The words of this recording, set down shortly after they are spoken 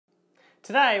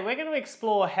Today we're going to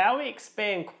explore how we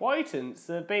expand quotients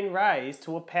that have been raised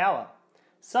to a power.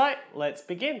 So let's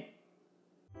begin.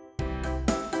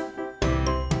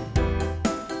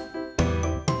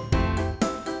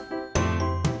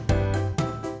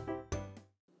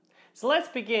 So let's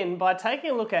begin by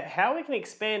taking a look at how we can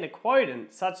expand a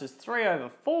quotient such as 3 over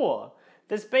 4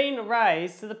 that's been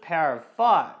raised to the power of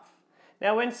 5.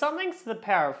 Now when something's to the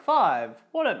power of 5,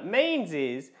 what it means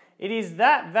is it is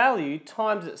that value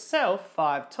times itself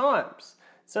 5 times.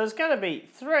 So it's going to be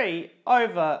 3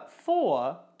 over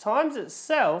 4 times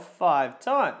itself 5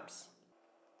 times.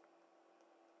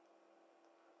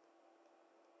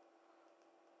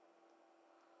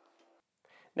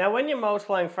 Now when you're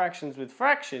multiplying fractions with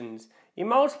fractions, you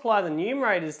multiply the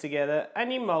numerators together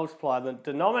and you multiply the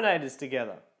denominators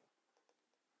together.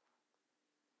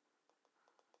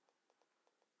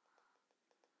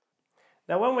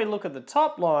 Now when we look at the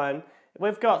top line,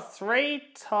 we've got 3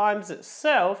 times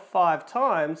itself 5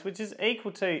 times, which is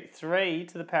equal to 3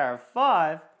 to the power of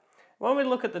 5. When we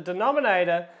look at the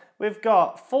denominator, we've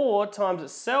got 4 times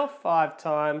itself 5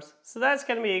 times, so that's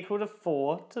going to be equal to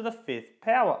 4 to the 5th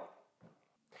power.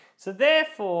 So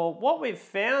therefore, what we've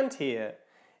found here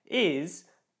is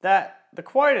that the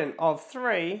quotient of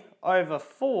 3 over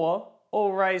 4,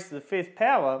 all raised to the 5th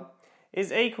power,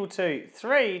 is equal to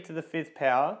 3 to the 5th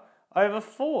power over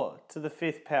 4 to the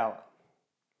 5th power.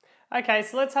 Okay,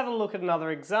 so let's have a look at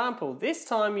another example, this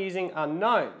time using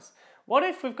unknowns. What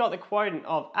if we've got the quotient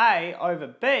of A over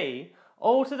B,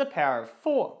 all to the power of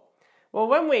 4? Well,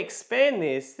 when we expand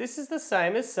this, this is the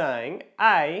same as saying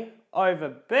A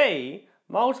over B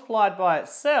multiplied by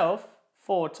itself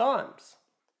 4 times.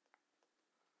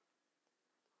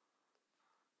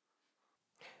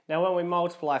 Now when we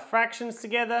multiply fractions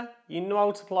together, you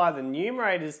multiply the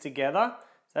numerators together,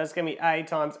 so it's going to be A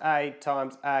times A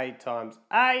times A times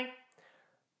A,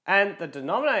 and the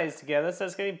denominators together, so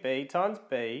it's going to be B times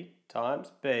B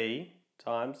times B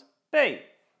times B.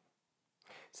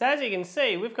 So as you can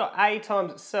see, we've got A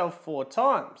times itself 4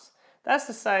 times. That's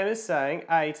the same as saying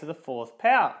A to the 4th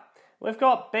power. We've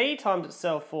got B times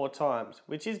itself 4 times,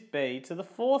 which is B to the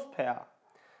 4th power.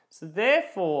 So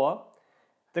therefore,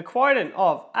 the quotient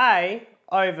of A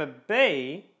over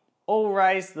B, all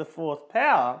raised to the 4th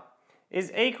power, is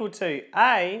equal to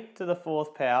A to the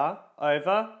 4th power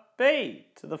over B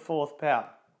to the 4th power.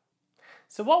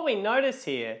 So what we notice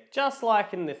here, just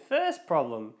like in the first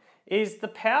problem, is the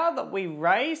power that we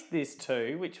raised this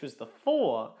to, which was the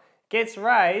 4, gets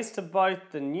raised to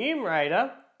both the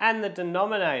numerator and the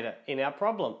denominator in our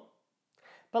problem.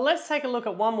 But let's take a look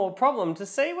at one more problem to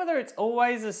see whether it's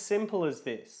always as simple as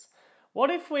this. What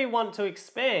if we want to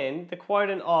expand the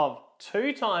quotient of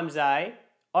 2 times A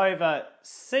over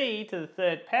C to the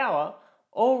 3rd power,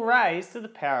 all raised to the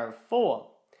power of 4?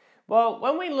 Well,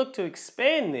 when we look to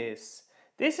expand this,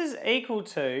 this is equal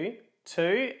to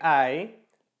 2A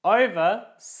over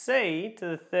C to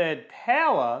the 3rd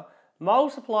power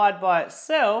multiplied by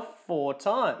itself 4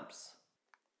 times.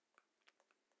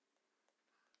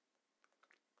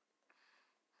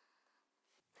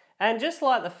 And just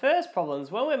like the first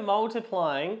problems, when we're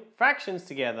multiplying fractions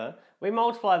together, we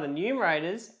multiply the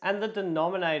numerators and the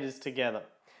denominators together.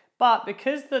 But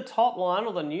because the top line,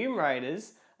 or the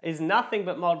numerators, is nothing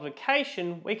but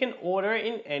multiplication, we can order it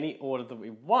in any order that we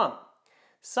want.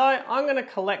 So I'm going to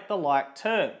collect the like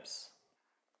terms.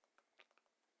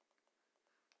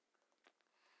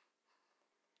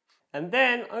 And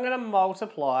then I'm going to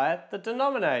multiply the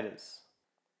denominators.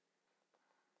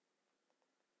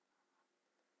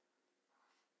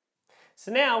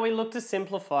 So now we look to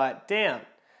simplify it down.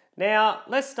 Now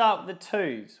let's start with the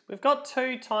 2's. We've got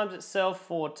 2 times itself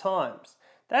 4 times.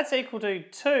 That's equal to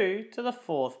 2 to the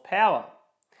 4th power.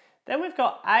 Then we've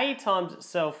got A times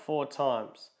itself 4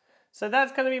 times. So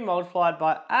that's going to be multiplied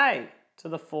by A to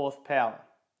the 4th power.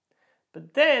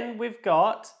 But then we've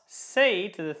got C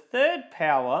to the 3rd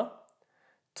power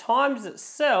times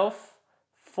itself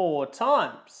 4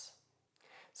 times.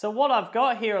 So what I've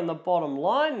got here on the bottom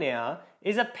line now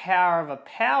is a power of a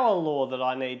power law that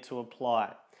I need to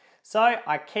apply. So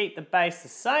I keep the base the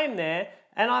same there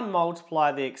and I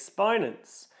multiply the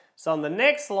exponents. So on the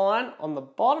next line, on the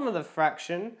bottom of the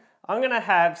fraction, I'm going to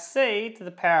have C to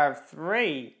the power of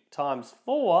 3 times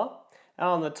 4. And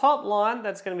on the top line,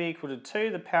 that's going to be equal to 2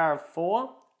 to the power of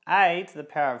 4, A to the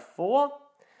power of 4.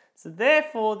 So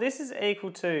therefore, this is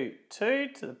equal to 2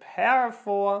 to the power of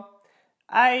 4,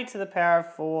 A to the power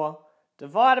of 4,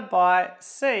 divided by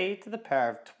C to the power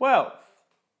of 12.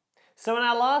 So in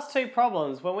our last two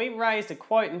problems, when we raised a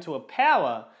quotient to a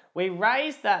power, we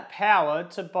raised that power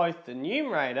to both the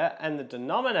numerator and the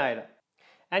denominator.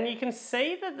 And you can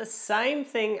see that the same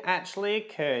thing actually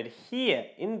occurred here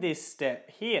in this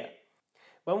step here.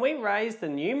 When we raised the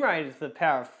numerator to the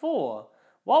power of 4,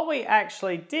 what we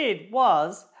actually did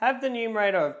was have the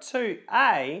numerator of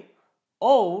 2a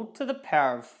all to the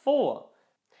power of 4.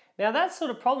 Now that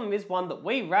sort of problem is one that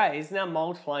we raised in our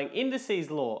multiplying indices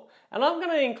law, and I'm going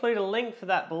to include a link for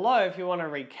that below if you want to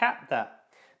recap that.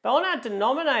 But on our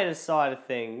denominator side of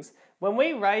things, when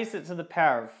we raised it to the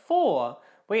power of 4,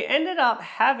 we ended up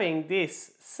having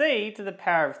this c to the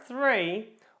power of 3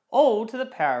 all to the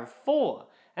power of 4,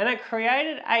 and it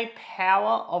created a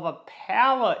power of a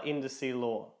power indice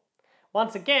law.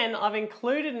 Once again, I've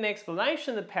included an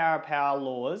explanation of the power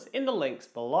laws in the links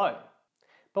below.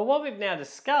 But what we've now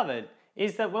discovered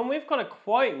is that when we've got a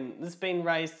quotient that's been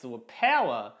raised to a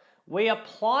power, we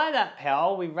apply that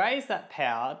power, we raise that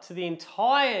power to the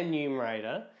entire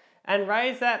numerator and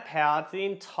raise that power to the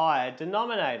entire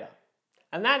denominator.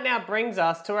 And that now brings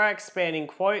us to our expanding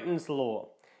quotients law,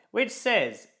 which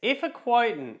says if a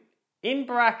quotient in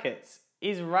brackets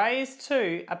is raised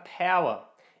to a power,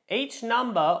 each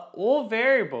number or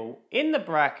variable in the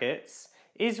brackets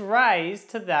is raised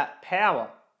to that power.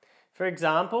 For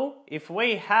example, if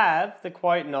we have the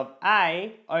quotient of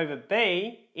a over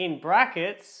b in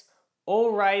brackets,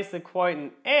 all raise the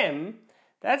quotient m,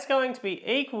 that's going to be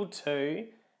equal to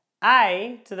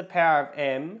a to the power of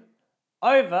m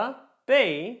over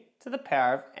b to the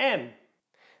power of m.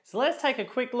 So let's take a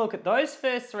quick look at those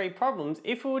first three problems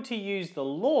if we were to use the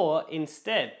law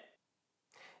instead.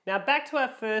 Now back to our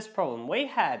first problem, we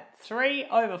had 3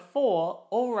 over 4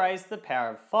 all raised to the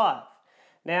power of 5.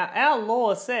 Now our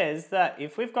law says that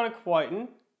if we've got a quotient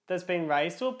that's been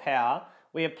raised to a power,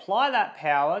 we apply that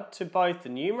power to both the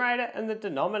numerator and the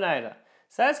denominator.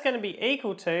 So that's going to be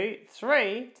equal to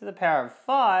 3 to the power of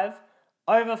 5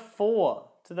 over 4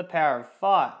 to the power of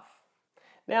 5.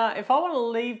 Now if I want to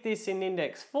leave this in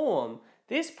index form,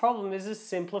 this problem is as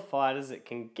simplified as it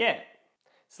can get.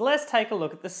 So let's take a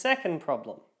look at the second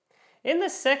problem. In the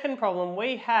second problem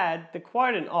we had the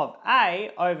quotient of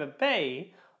a over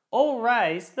b all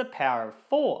raised to the power of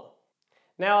 4.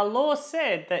 Now our law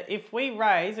said that if we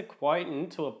raise a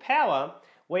quotient to a power,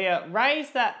 we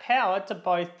raise that power to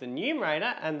both the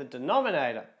numerator and the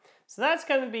denominator. So that's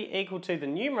going to be equal to the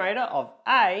numerator of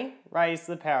a raised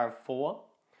to the power of 4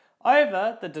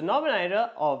 over the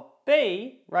denominator of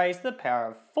b raised to the power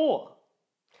of 4.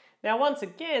 Now once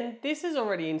again, this is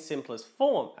already in simplest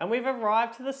form and we've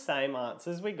arrived to the same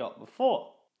answers we got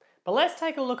before. But let's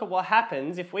take a look at what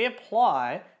happens if we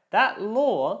apply that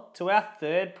law to our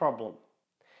third problem.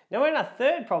 Now in our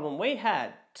third problem we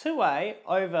had 2a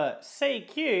over c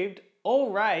cubed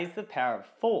all raised to the power of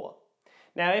 4.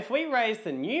 Now if we raise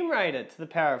the numerator to the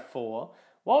power of 4,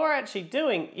 what we're actually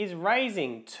doing is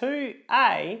raising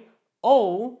 2a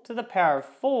all to the power of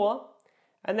 4,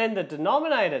 and then the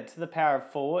denominator to the power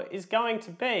of 4 is going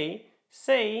to be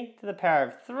c to the power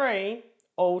of 3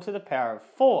 all to the power of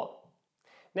 4.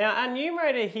 Now our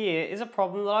numerator here is a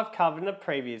problem that I've covered in a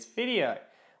previous video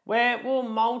where we're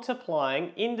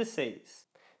multiplying indices.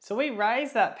 So we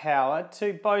raise that power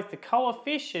to both the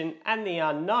coefficient and the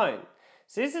unknown.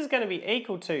 So this is going to be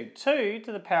equal to 2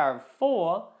 to the power of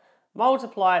 4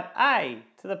 multiplied a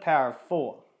to the power of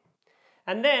 4.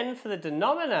 And then for the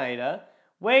denominator,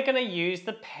 we're going to use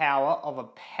the power of a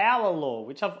power law,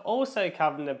 which I've also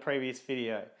covered in a previous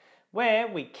video, where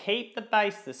we keep the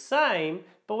base the same,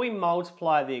 but we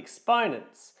multiply the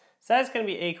exponents. So that's going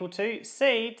to be equal to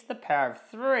c to the power of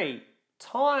 3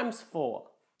 times 4.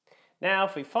 Now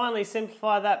if we finally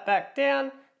simplify that back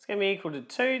down, it's going to be equal to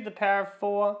 2 to the power of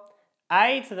 4,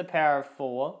 a to the power of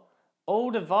 4,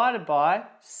 all divided by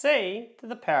c to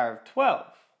the power of 12.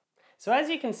 So as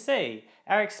you can see,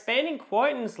 our expanding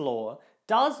quotients law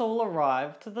does all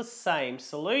arrive to the same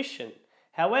solution.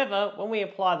 However, when we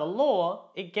apply the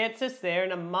law, it gets us there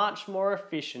in a much more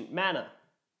efficient manner.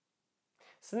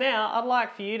 So now I'd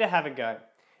like for you to have a go.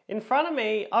 In front of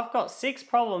me, I've got 6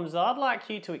 problems that I'd like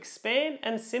you to expand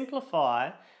and simplify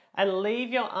and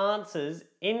leave your answers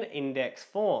in index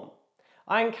form.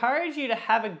 I encourage you to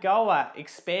have a go at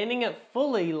expanding it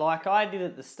fully like I did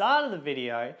at the start of the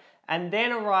video and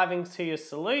then arriving to your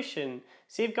solution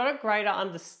so you've got a greater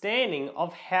understanding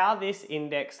of how this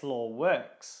index law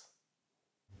works.